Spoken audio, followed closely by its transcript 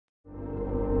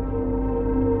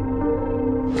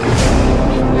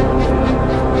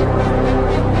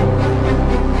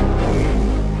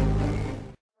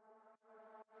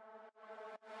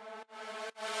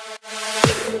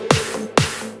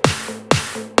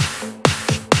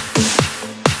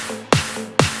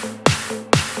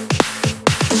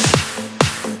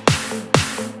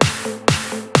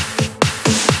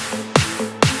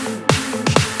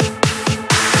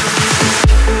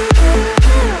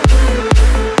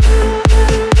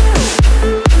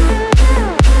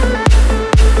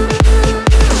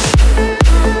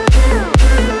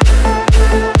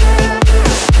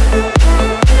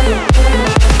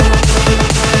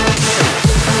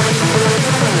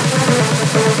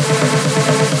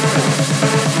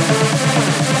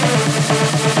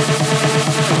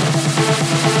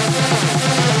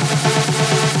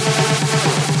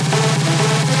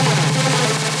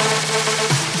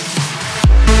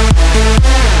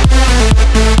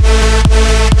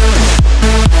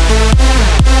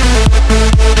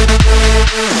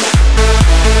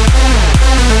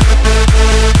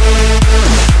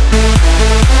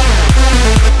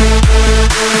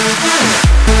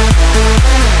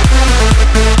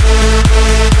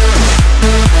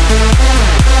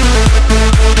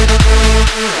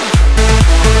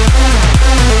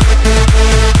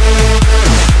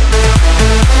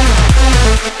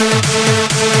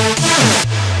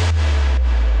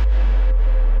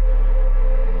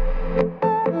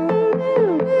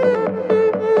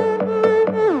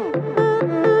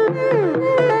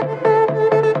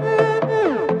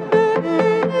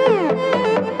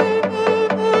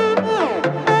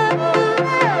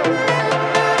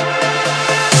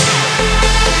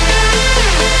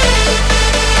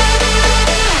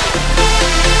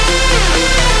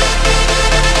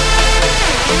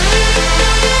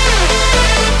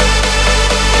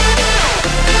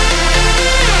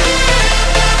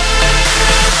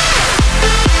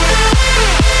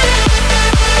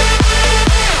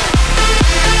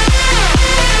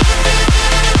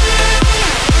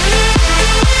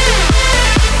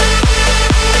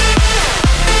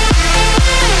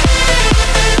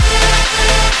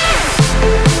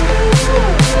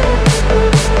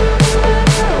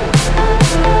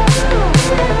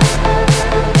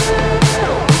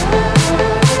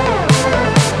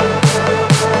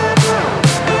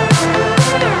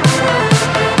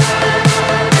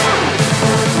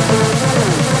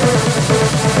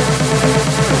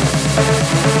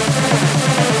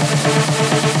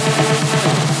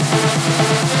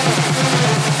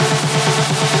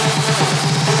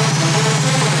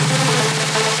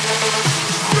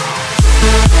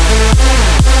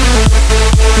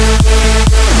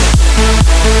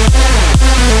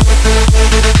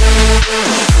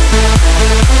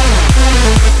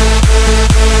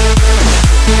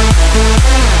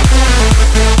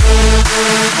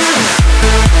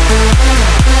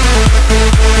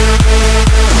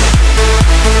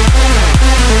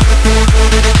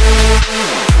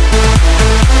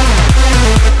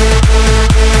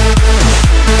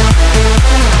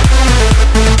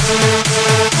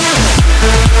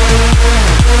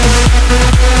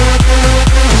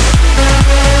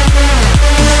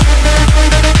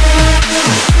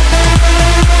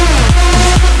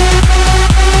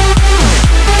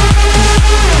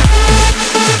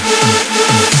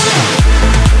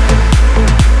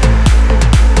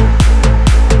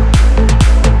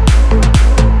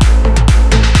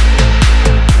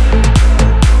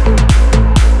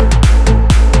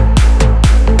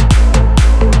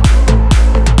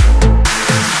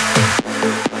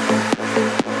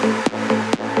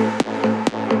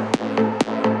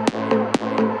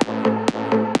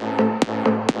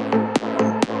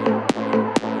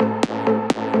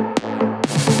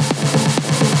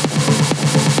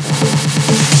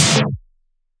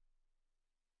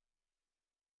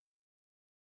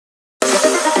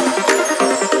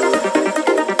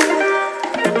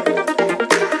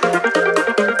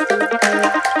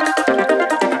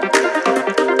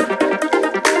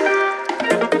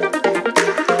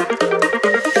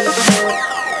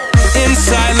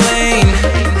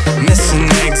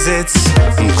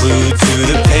glued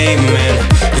to the pavement.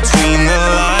 Between the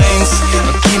lines,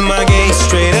 I'll keep my gaze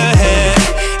straight ahead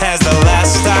as the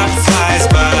last stop flies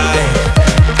by.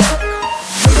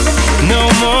 No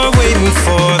more waiting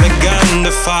for the gun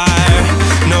to fire.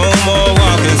 No more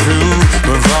walking through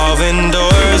revolving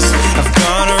doors. I've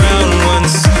gone around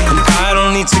once and I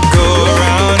don't need to go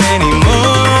around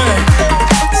anymore.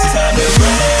 It's time to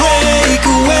break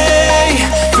away.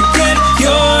 Forget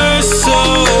your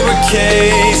sober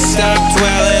case. Stop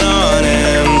dwelling on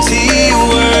empty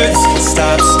words.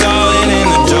 Stop stalling in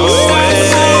the doorway.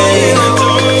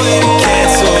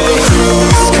 Cancel the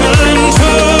cruise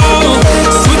control.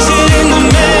 Switch it in the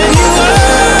manual.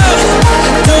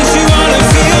 Don't you wanna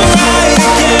feel right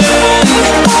again?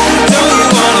 Don't you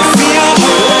wanna feel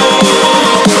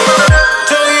whole?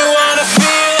 Don't you wanna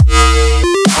feel?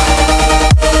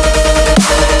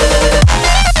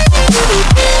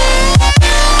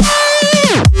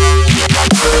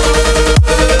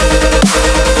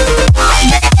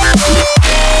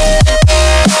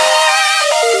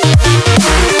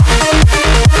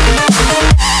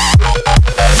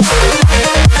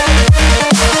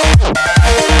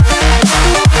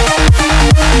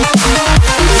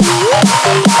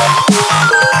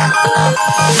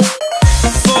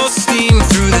 Full steam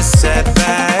through the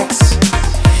setbacks.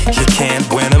 You can't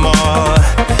win them all,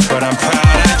 but I'm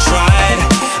proud I tried.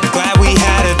 I'm glad we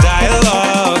had a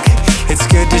dialogue. It's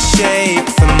good to shape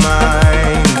the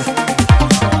mind.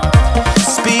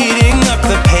 Speeding up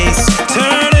the pace,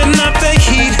 turning up the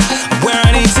heat. Where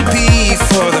I need to be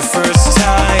for the first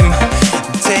time.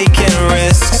 Taking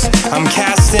risks, I'm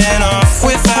casting off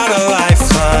without a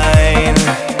lifeline.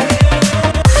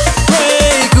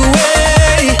 Break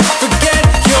away, forget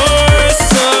your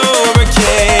sober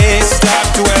case. Stop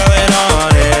dwelling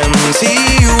on empty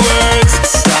words.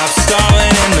 Stop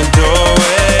stalling in the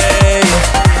doorway.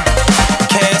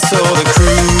 Cancel the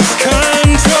cruise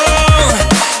control.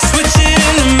 Switch it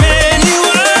in the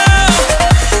manual.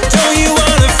 Don't you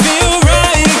wanna feel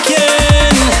right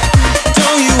again?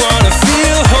 Don't you wanna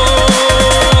feel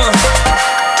whole?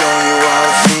 Don't you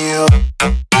wanna feel?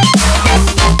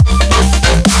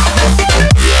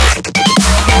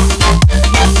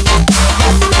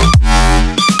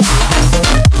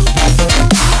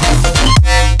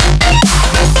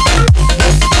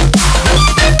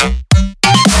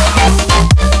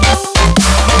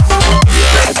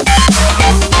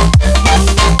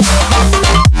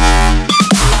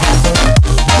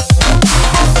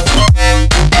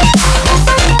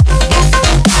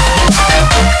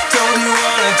 Don't you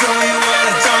wanna, don't you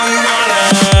wanna, don't you wanna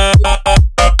feel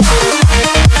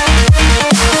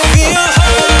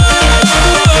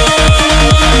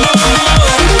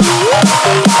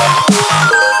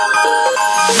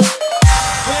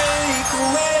Break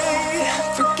away,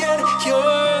 forget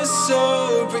your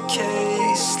sober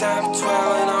case. Stop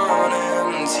dwelling on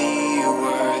empty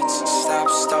words. Stop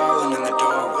stalling in the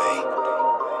doorway.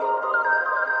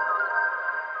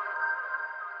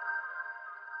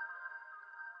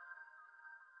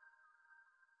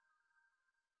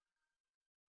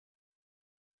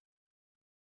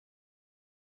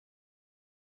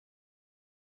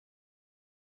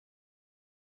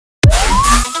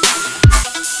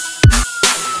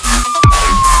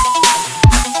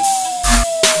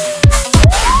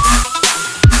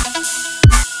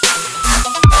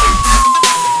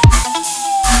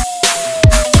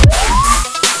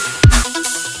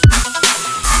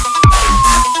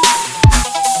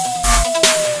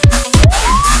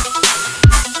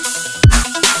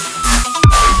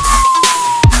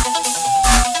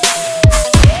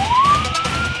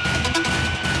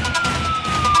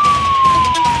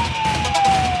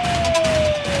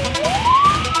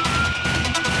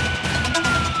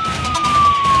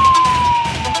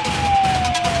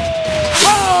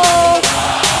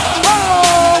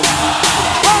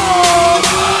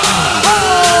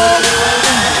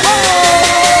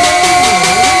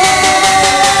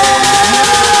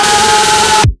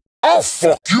 I'll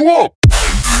fuck you up!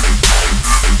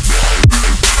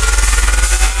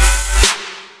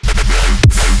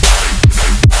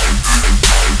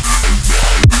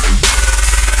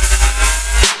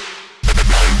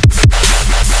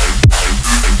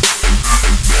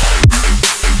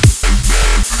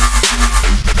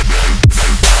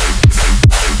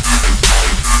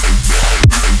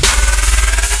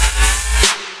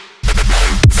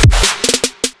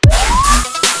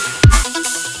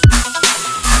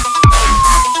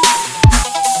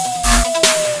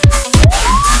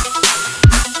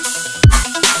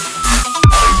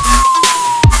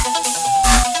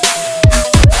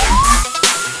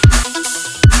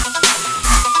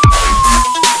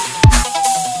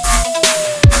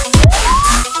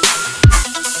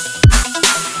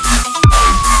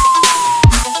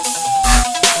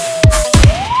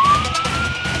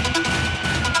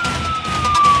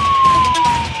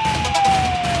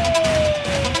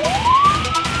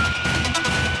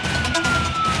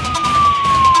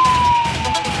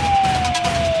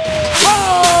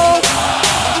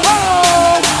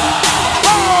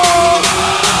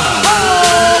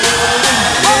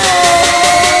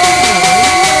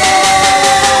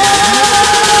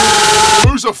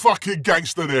 fucking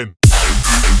gangster then.